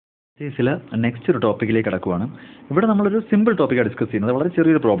കേസിൽ നെക്സ്റ്റ് ഒരു ടോപ്പിക്കിലേക്ക് കടക്കുവാണ്. ഇവിടെ നമ്മളൊരു സിമ്പിൾ ടോപ്പിക്കാണ് ഡിസ്കസ് ചെയ്യുന്നത്. വളരെ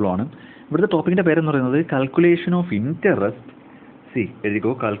ചെറിയൊരു പ്രോബ്ലമാണ്. ഇവിടുത്തെ ടോപ്പിക്കിൻ്റെ പേരെന്ന് പറയുന്നത് കാൽക്കുലേഷൻ ഓഫ് ഇൻറ്ററസ്റ്റ്.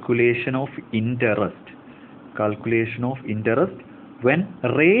 എഴുതിക്കോ, calculation of interest. Calculation of interest when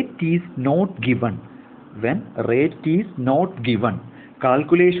rate is not given. When rate is not given.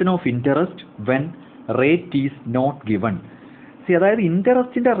 Calculation of interest when rate is not given. അതായത്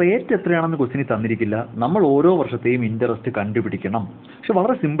ഇൻറ്ററസ്റ്റിൻ്റെ റേറ്റ് എത്രയാണെന്ന് ക്വസ്റ്റിന് തന്നിരിക്കില്ല. നമ്മൾ ഓരോ വർഷത്തെയും ഇൻറ്ററസ്റ്റ് കണ്ടുപിടിക്കണം. പക്ഷെ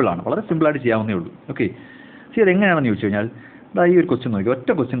വളരെ സിമ്പിളാണ്, വളരെ സിമ്പിളായിട്ട് ചെയ്യാവുന്നേ ഉള്ളൂ. ഓക്കെ, അതെങ്ങനെയാണെന്ന് ചോദിച്ചു കഴിഞ്ഞാൽ ഈ ഒരു ക്വസ്റ്റ്യൻ നോക്കി, ഒറ്റ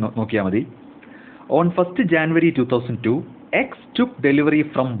ക്വസ്റ്റ്യൻ നോക്കിയാൽ മതി. On 1st January 2002 X took delivery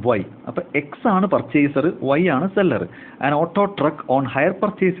from Y. അപ്പോൾ എക്സ് ആണ് പർച്ചേസർ, വൈ ആണ് seller. And auto truck on higher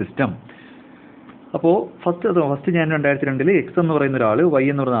purchase system. അപ്പോൾ ഫസ്റ്റ് ജാനുവരി 2002 എക്സ് എന്ന് പറയുന്ന ഒരാൾ വൈ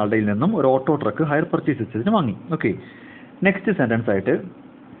എന്ന് പറയുന്ന ആളുടെ നിന്നും ഒരു ഓട്ടോ ട്രക്ക് ഹയർ പർച്ചേസ് സിസ്റ്റത്തിന് വാങ്ങി. ഓക്കെ, നെക്സ്റ്റ് സെൻറ്റൻസ് ആയിട്ട്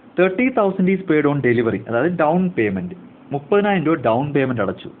 30,000 ഈസ് പെയ്ഡ് ഓൺ ഡെലിവറി. അതായത് ഡൗൺ പേയ്മെൻറ്റ് 30,000 രൂപ ഡൗൺ പേയ്മെൻറ്റ്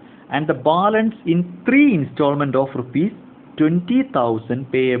അടച്ചു. And the balance in 3 instalment of ₹20,000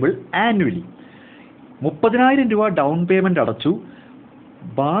 payable annually. 30,000 രൂപ ഡൗൺ പേയ്മെൻറ്റ് അടച്ചു.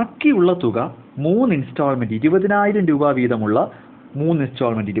 ബാക്കിയുള്ള തുക 3 ഇൻസ്റ്റാൾമെൻറ്റ് 20,000 രൂപ വീതമുള്ള 3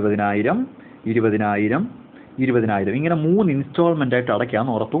 ഇൻസ്റ്റാൾമെൻറ്റ് 20,000, 20,000, 20,000 ഇങ്ങനെ 3 ഇൻസ്റ്റാൾമെൻ്റ് ആയിട്ട്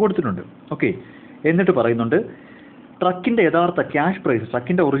അടയ്ക്കാമെന്ന് ഉറപ്പ് കൊടുത്തിട്ടുണ്ട്. ഓക്കെ, എന്നിട്ട് പറയുന്നുണ്ട് ട്രക്കിൻ്റെ യഥാർത്ഥ ക്യാഷ് പ്രൈസ്,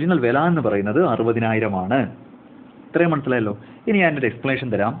 ട്രക്കിൻ്റെ ഒറിജിനൽ വില എന്ന് പറയുന്നത് 60,000 ആണ്. ഇത്രയും മനസ്സിലായല്ലോ. ഇനി ഞാൻ എൻ്റെ എക്സ്പ്ലനേഷൻ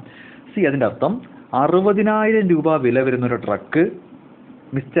തരാം. അതിൻ്റെ അർത്ഥം 60,000 രൂപ വില വരുന്നൊരു ട്രക്ക്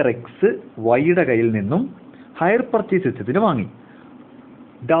മിസ്റ്റർ എക്സ് വൈയുടെ കയ്യിൽ നിന്നും ഹയർ പർച്ചേസ് സിസ്റ്റത്തിന് വാങ്ങി.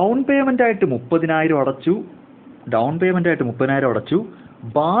 ഡൗൺ പേയ്മെൻ്റ് ആയിട്ട് 30,000 അടച്ചു. ഡൗൺ പേയ്മെൻ്റ് ആയിട്ട് 30,000 അടച്ചു.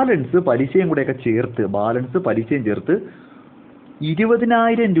 ബാലൻസ് പലിശയും കൂടെയൊക്കെ ചേർത്ത്, ബാലൻസ് പലിശയും ചേർത്ത്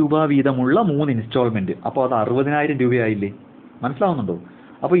 20,000 രൂപ വീതമുള്ള 3 ഇൻസ്റ്റാൾമെൻറ്റ്. അപ്പോൾ അത് 60,000 രൂപയായില്ലേ? മനസ്സിലാവുന്നുണ്ടോ?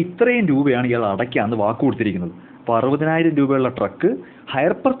 അപ്പോൾ ഇത്രയും രൂപയാണ് ഇയാൾ അടയ്ക്കാമെന്ന് വാക്ക് കൊടുത്തിരിക്കുന്നത്. അപ്പോൾ 60,000 രൂപയുള്ള ട്രക്ക്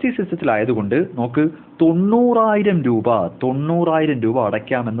ഹയർ പർച്ചേസ് സിസ്റ്റത്തിലായതുകൊണ്ട് നോക്ക് 90,000 രൂപ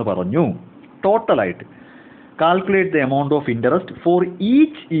അടയ്ക്കാമെന്ന് പറഞ്ഞു ടോട്ടലായിട്ട്. Calculate the amount of interest for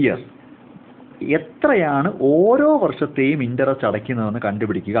each year. എത്രയാണ് ഓരോ വർഷത്തെയും ഇൻട്രസ്റ്റ് അടയ്ക്കുന്നതെന്ന്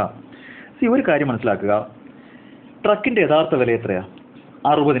കണ്ടുപിടിക്കുക. ഒരു കാര്യം മനസ്സിലാക്കുക, ട്രക്കിൻ്റെ യഥാർത്ഥ വില എത്രയാണ്?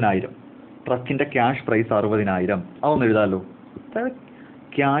 60,000. ട്രക്കിൻ്റെ ക്യാഷ് പ്രൈസ് 60,000. അതൊന്ന് എഴുതാമല്ലോ.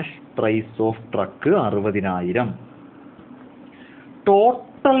 Cash prize of truck 60,000.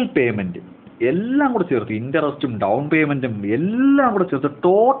 Total payment എല്ലാം കൂടെ ചേർത്ത്, ഇൻട്രസ്റ്റും ഡൗൺ പേയ്മെൻറ്റും എല്ലാം കൂടെ ചേർത്ത്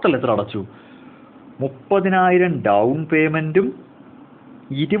ടോട്ടൽ എത്ര അടച്ചു? 30,000 ഡൗൺ പേയ്മെൻറ്റും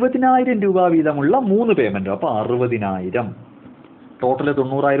 20,000 രൂപ വീതമുള്ള 3 പേയ്മെൻറ്റും. അപ്പോൾ 60,000. ടോട്ടൽ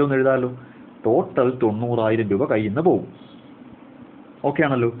 90,000 എന്ന് എഴുതാമല്ലോ. ടോട്ടൽ 90,000 രൂപ കയ്യിൽ നിന്ന് പോകും. ഓക്കെ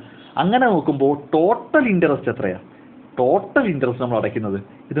ആണല്ലോ. അങ്ങനെ നോക്കുമ്പോൾ ടോട്ടൽ ഇൻട്രസ്റ്റ് എത്രയാണ്? ടോട്ടൽ ഇൻട്രസ്റ്റ് നമ്മൾ അടയ്ക്കുന്നത്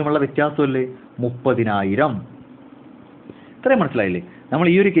ഇത് നമ്മളുടെ വ്യത്യാസമല്ലേ? 30,000. ഇത്രയും മനസ്സിലായില്ലേ? നമ്മൾ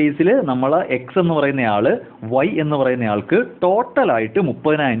ഈ ഒരു കേസിൽ നമ്മൾ എക്സ് എന്ന് പറയുന്ന ആൾ വൈ എന്ന് പറയുന്ന ആൾക്ക് ടോട്ടലായിട്ട്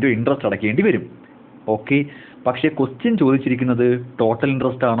 30,000 രൂപ ഇൻട്രസ്റ്റ് അടയ്ക്കേണ്ടി വരും. ഓക്കെ, പക്ഷേ ക്വസ്റ്റ്യൻ ചോദിച്ചിരിക്കുന്നത് ടോട്ടൽ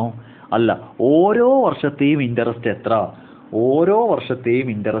ഇൻട്രസ്റ്റ് ആണോ? അല്ല, ഓരോ വർഷത്തെയും ഇൻട്രസ്റ്റ് എത്ര? ഓരോ വർഷത്തെയും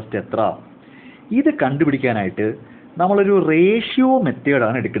ഇൻട്രസ്റ്റ് എത്ര? ഇത് കണ്ടുപിടിക്കാനായിട്ട് നമ്മളൊരു റേഷ്യോ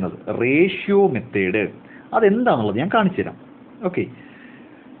മെത്തേഡാണ് എടുക്കുന്നത്. റേഷ്യോ മെത്തേഡ് അതെന്താണെന്നുള്ളത് ഞാൻ കാണിച്ചു തരാം. ഓക്കെ,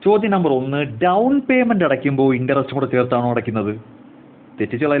 ചോദ്യം നമ്പർ 1, ഡൗൺ പേയ്മെൻറ്റ് അടയ്ക്കുമ്പോൾ ഇൻട്രസ്റ്റ് കൂടെ ചേർത്താണോ അടയ്ക്കുന്നത്?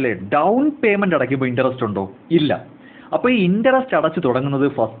 തെറ്റിച്ചുകളല്ലേ. ഡൗൺ പേയ്മെൻറ്റ് അടയ്ക്കുമ്പോൾ ഇൻട്രസ്റ്റ് ഉണ്ടോ? ഇല്ല. അപ്പോൾ ഈ ഇൻട്രസ്റ്റ് അടച്ചു തുടങ്ങുന്നത്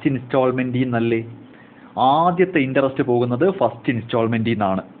ഫസ്റ്റ് ഇൻസ്റ്റാൾമെൻറ്റിൽ നിന്നല്ലേ? ആദ്യത്തെ ഇൻട്രസ്റ്റ് പോകുന്നത് ഫസ്റ്റ് ഇൻസ്റ്റാൾമെൻറ്റിൽ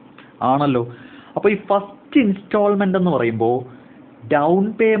നിന്നാണ്. ആണല്ലോ. അപ്പോൾ ഈ ഫസ്റ്റ് ഇൻസ്റ്റാൾമെൻ്റ് എന്ന് പറയുമ്പോൾ ഡൗൺ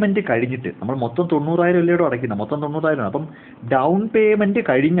പേയ്മെൻറ്റ് കഴിഞ്ഞിട്ട് നമ്മൾ മൊത്തം 90,000 അല്ലേടോ അടയ്ക്കുന്നത്, മൊത്തം 90,000. അപ്പം ഡൗൺ പേയ്മെൻറ്റ്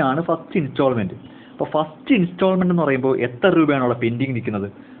കഴിഞ്ഞാണ് ഫസ്റ്റ് ഇൻസ്റ്റാൾമെൻറ്റ്. അപ്പോൾ ഫസ്റ്റ് ഇൻസ്റ്റാൾമെൻറ്റ് എന്ന് പറയുമ്പോൾ എത്ര രൂപയാണ് അവിടെ പെൻഡിങ് നിൽക്കുന്നത്?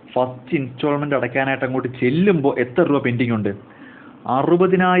 ഫസ്റ്റ് ഇൻസ്റ്റാൾമെൻറ്റ് അടയ്ക്കാനായിട്ട് അങ്ങോട്ട് ചെല്ലുമ്പോൾ എത്ര രൂപ പെൻഡിങ് ഉണ്ട്?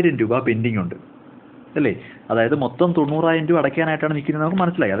 60,000 രൂപ പെൻഡിങ് ഉണ്ട് അല്ലേ? അതായത് മൊത്തം 90,000 രൂപ അടയ്ക്കാനായിട്ടാണ് നിൽക്കുന്നത്. നമുക്ക്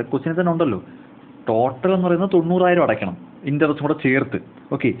മനസ്സിലായി, അത് ക്വസ്റ്റിന് തന്നെ ഉണ്ടല്ലോ. ടോട്ടൽ എന്ന് പറയുന്നത് 90,000 അടയ്ക്കണം, ഇൻട്രസ്റ്റ് കൂടെ ചേർത്ത്.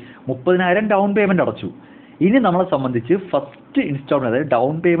 ഓക്കെ, 30,000 ഡൗൺ പേയ്മെൻറ്റ് അടച്ചു. ഇനി നമ്മളെ സംബന്ധിച്ച് ഫസ്റ്റ് ഇൻസ്റ്റാൾമെൻറ്റ്, അതായത്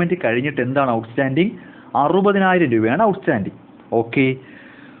ഡൗൺ പേയ്മെൻറ്റ് കഴിഞ്ഞിട്ട് എന്താണ് ഔട്ട്സ്റ്റാൻഡിങ്? 60,000 രൂപയാണ് ഔട്ട്സ്റ്റാൻഡിങ്. ഓക്കെ,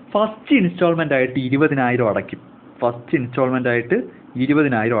 ഫസ്റ്റ് ഇൻസ്റ്റാൾമെൻ്റ് ആയിട്ട് 20,000 അടയ്ക്കും. ഫസ്റ്റ് ഇൻസ്റ്റാൾമെൻ്റ് ആയിട്ട്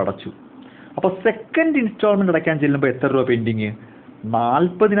 20,000 അടച്ചു. അപ്പോൾ സെക്കൻഡ് ഇൻസ്റ്റാൾമെൻറ്റ് അടയ്ക്കാൻ ചെല്ലുമ്പോൾ എത്ര രൂപ പെൻഡിങ്?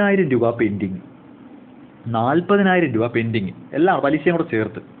 40,000 രൂപ പെൻഡിങ്. 40,000 രൂപ പെൻഡിങ്, എല്ലാം പലിശയും കൂടെ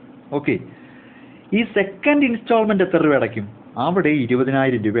ചേർത്ത്. ഓക്കെ, ഈ സെക്കൻഡ് ഇൻസ്റ്റാൾമെൻറ്റ് എത്ര രൂപ അടയ്ക്കും? അവിടെ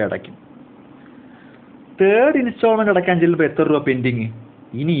 20,000 രൂപ അടയ്ക്കും. തേർഡ് ഇൻസ്റ്റാൾമെൻറ്റ് അടയ്ക്കാൻ ചെല്ലുമ്പോൾ എത്ര രൂപ പെൻഡിങ്?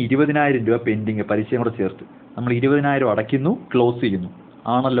 ഇനി 20,000 രൂപ പെൻഡിങ്, പലിശയും കൂടെ ചേർത്ത്. നമ്മൾ 20,000 അടയ്ക്കുന്നു, ക്ലോസ് ചെയ്യുന്നു.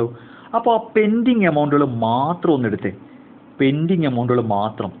 ആണല്ലോ. അപ്പോൾ ആ പെൻഡിങ് എമൗണ്ടുകൾ മാത്രം ഒന്നെടുത്തേ. പെൻഡിങ് എമൗണ്ടുകൾ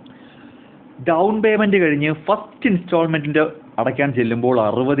മാത്രം. ഡൗൺ പേയ്മെൻറ്റ് കഴിഞ്ഞ് ഫസ്റ്റ് ഇൻസ്റ്റാൾമെൻറ്റിൻ്റെ അടയ്ക്കാൻ ചെല്ലുമ്പോൾ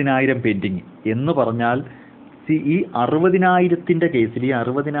 60,000 പെൻഡിങ് എന്ന് പറഞ്ഞാൽ ഈ 60,000-ന്റെ കേസിൽ ഈ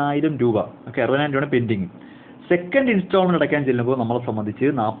 60,000 രൂപ, ഓക്കെ, 60,000 രൂപയാണ് പെൻഡിങ്. സെക്കൻഡ് ഇൻസ്റ്റാൾമെന്റ് അടയ്ക്കാൻ ചെല്ലുമ്പോൾ നമ്മളെ സംബന്ധിച്ച്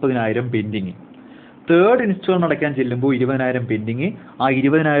 40,000 പെൻഡിങ്. തേർഡ് ഇൻസ്റ്റാൾമെന്റ് അടയ്ക്കാൻ ചെല്ലുമ്പോൾ 20,000 പെൻഡിങ്. ആ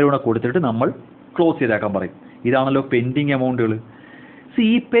 20,000 കൂടെ കൊടുത്തിട്ട് നമ്മൾ ക്ലോസ് ചെയ്തേക്കാൻ പറയും. ഇതാണല്ലോ പെൻഡിങ് എമൗണ്ടുകൾ.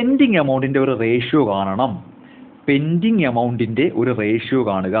 ഈ പെൻഡിങ് എമൗണ്ടിന്റെ ഒരു റേഷ്യോ കാണണം. പെൻഡിങ് എമൗണ്ടിന്റെ ഒരു റേഷ്യോ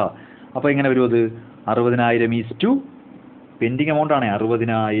കാണുക. അപ്പോൾ എങ്ങനെ വരും അത്? 60,000 പെൻഡിങ് എമൗണ്ട് ആണ്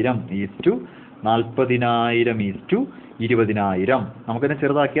 60,000 40,000 20,000. നമുക്കതിനെ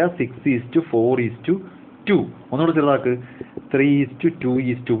ചെറുതാക്കിയാൽ 6:4:2. ഒന്നുകൂടെ ചെറുതാക്ക്,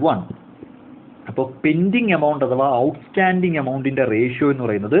 3:2:1. അപ്പോൾ പെൻഡിങ് എമൗണ്ട് അഥവാ ഔട്ട്സ്റ്റാൻഡിങ് എമൗണ്ടിന്റെ റേഷ്യോ എന്ന്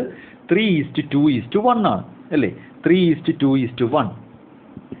പറയുന്നത് 3:2:1 ആണ്, അല്ലേ? 3:2:1.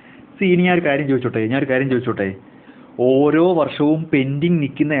 ഇനി ഞാനൊരു കാര്യം ചോദിച്ചോട്ടെ. ഓരോ വർഷവും പെൻഡിങ്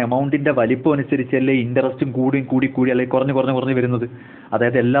നിൽക്കുന്ന എമൗണ്ടിന്റെ വലിപ്പം അനുസരിച്ചല്ലേ ഇൻട്രസ്റ്റും കൂടി അല്ലെങ്കിൽ കുറഞ്ഞു വരുന്നത്?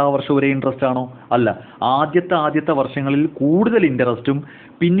 അതായത് എല്ലാ വർഷവും ഒരേ ഇൻട്രസ്റ്റ് ആണോ? അല്ല. ആദ്യത്തെ വർഷങ്ങളിൽ കൂടുതൽ ഇൻട്രസ്റ്റും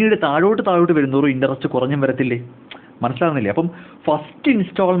പിന്നീട് താഴോട്ട് വരുന്നതോറും ഇൻട്രസ്റ്റ് കുറഞ്ഞും വരത്തില്ലേ? മനസ്സിലാകുന്നില്ലേ? അപ്പം ഫസ്റ്റ്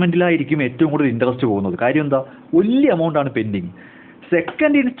ഇൻസ്റ്റാൾമെന്റിലായിരിക്കും ഏറ്റവും കൂടുതൽ ഇൻട്രസ്റ്റ് പോകുന്നത്. കാര്യം എന്താ? വലിയ എമൗണ്ട് ആണ് പെൻഡിങ്.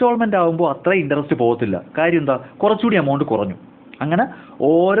 സെക്കൻഡ് ഇൻസ്റ്റാൾമെന്റ് ആകുമ്പോൾ അത്ര ഇൻട്രസ്റ്റ് പോകത്തില്ല. കാര്യം എന്താ? കുറച്ചുകൂടി എമൗണ്ട് കുറഞ്ഞു. അങ്ങനെ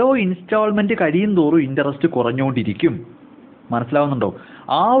ഓരോ ഇൻസ്റ്റാൾമെന്റ് കഴിയും തോറും ഇൻട്രസ്റ്റ് കുറഞ്ഞുകൊണ്ടിരിക്കും. മനസ്സിലാവുന്നുണ്ടോ?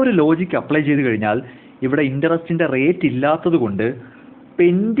 ആ ഒരു ലോജിക്ക് അപ്ലൈ ചെയ്ത് കഴിഞ്ഞാൽ ഇവിടെ ഇൻട്രസ്റ്റിന്റെ റേറ്റ് ഇല്ലാത്തത് കൊണ്ട്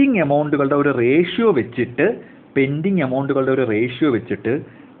പെൻഡിങ് എമൗണ്ടുകളുടെ ഒരു റേഷ്യോ വെച്ചിട്ട്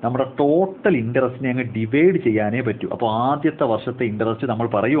നമ്മുടെ ടോട്ടൽ ഇൻട്രസ്റ്റിനെ അങ്ങ് ഡിവൈഡ് ചെയ്യാനേ പറ്റൂ. അപ്പോൾ ആദ്യത്തെ വർഷത്തെ ഇൻട്രസ്റ്റ് നമ്മൾ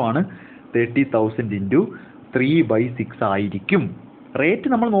പറയുവാണ് 30,000 × 3/6 ആയിരിക്കും. റേറ്റ്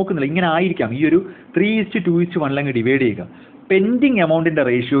നമ്മൾ നോക്കുന്നില്ല, ഇങ്ങനെ ആയിരിക്കാം. ഈ ഒരു 3:2:1 അങ്ങ് ഡിവൈഡ് ചെയ്യുക. പെൻഡിങ് എമൗണ്ടിന്റെ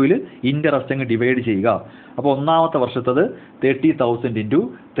റേഷ്യോയിൽ ഇൻട്രസ്റ്റ് അങ്ങ് ഡിവൈഡ് ചെയ്യുക. അപ്പോൾ ഒന്നാമത്തെ വർഷത്തത് 30,000 ×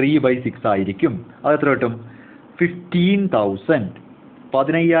 3/6 ആയിരിക്കും. അത് എത്ര കിട്ടും? 15,000.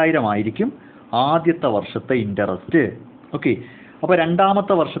 15,000 ആയിരിക്കും ആദ്യത്തെ വർഷത്തെ ഇൻട്രസ്റ്റ്. ഓക്കെ. അപ്പോൾ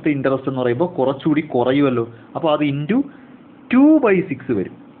രണ്ടാമത്തെ വർഷത്തെ ഇൻട്രസ്റ്റ് എന്ന് പറയുമ്പോൾ കുറച്ചുകൂടി കുറയുമല്ലോ. അപ്പോൾ അത് × 2/6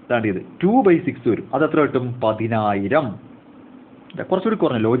 വരും. ഇത് 2/6 വരും. അത് എത്ര കിട്ടും? 10,000. കുറച്ചുകൂടി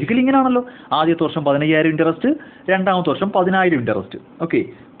കുറഞ്ഞു. ലോജിക്കലി ഇങ്ങനെയാണല്ലോ. ആദ്യത്തെ വർഷം 15,000 ഇൻട്രസ്റ്റ്, രണ്ടാമത്തെ വർഷം 10,000 ഇൻട്രസ്റ്റ്. Okay,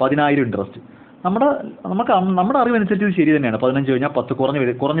 10,000 interest. നമ്മുടെ അറിവനുസരിച്ച് ഇത് ശരി തന്നെയാണ്. 15 കഴിഞ്ഞാൽ 10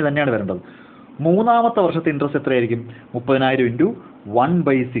 കുറഞ്ഞ് തന്നെയാണ് വരേണ്ടത്. മൂന്നാമത്തെ വർഷത്തെ ഇൻട്രസ്റ്റ് എത്രയായിരിക്കും? 30,000 ×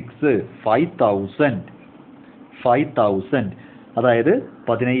 1/6 5,000. അതായത്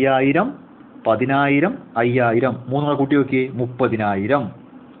 15,000 10,000 5,000 മൂന്നുകൂടെ കൂട്ടി നോക്കിയേ 30,000.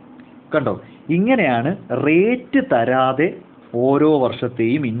 കണ്ടോ? ഇങ്ങനെയാണ് റേറ്റ് തരാതെ ഓരോ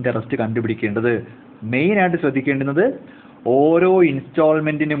വർഷത്തെയും ഇൻട്രസ്റ്റ് കണ്ടുപിടിക്കേണ്ടത്. മെയിനായിട്ട് ശ്രദ്ധിക്കേണ്ടുന്നത് ഓരോ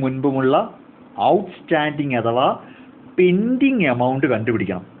ഇൻസ്റ്റാൾമെന്റിന് മുൻപുമുള്ള ഔട്ട്സ്റ്റാൻഡിങ് അഥവാ പെൻഡിങ് എമൗണ്ട്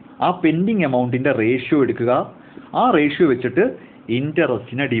കണ്ടുപിടിക്കണം. ആ പെൻഡിങ് എമൗണ്ടിന്റെ റേഷ്യോ എടുക്കുക. ആ റേഷ്യോ വെച്ചിട്ട്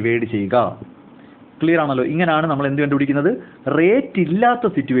ഇൻട്രസ്റ്റിനെ ഡിവൈഡ് ചെയ്യുക. ക്ലിയർ ആണല്ലോ? ഇങ്ങനെയാണ് നമ്മൾ എന്ത് കണ്ടുപിടിക്കുന്നത്? റേറ്റ് ഇല്ലാത്ത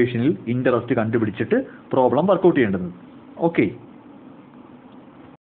സിറ്റുവേഷനിൽ ഇൻട്രസ്റ്റ് കണ്ടുപിടിച്ചിട്ട് പ്രോബ്ലം വർക്കൗട്ട് ചെയ്യേണ്ടത്. ഓക്കെ.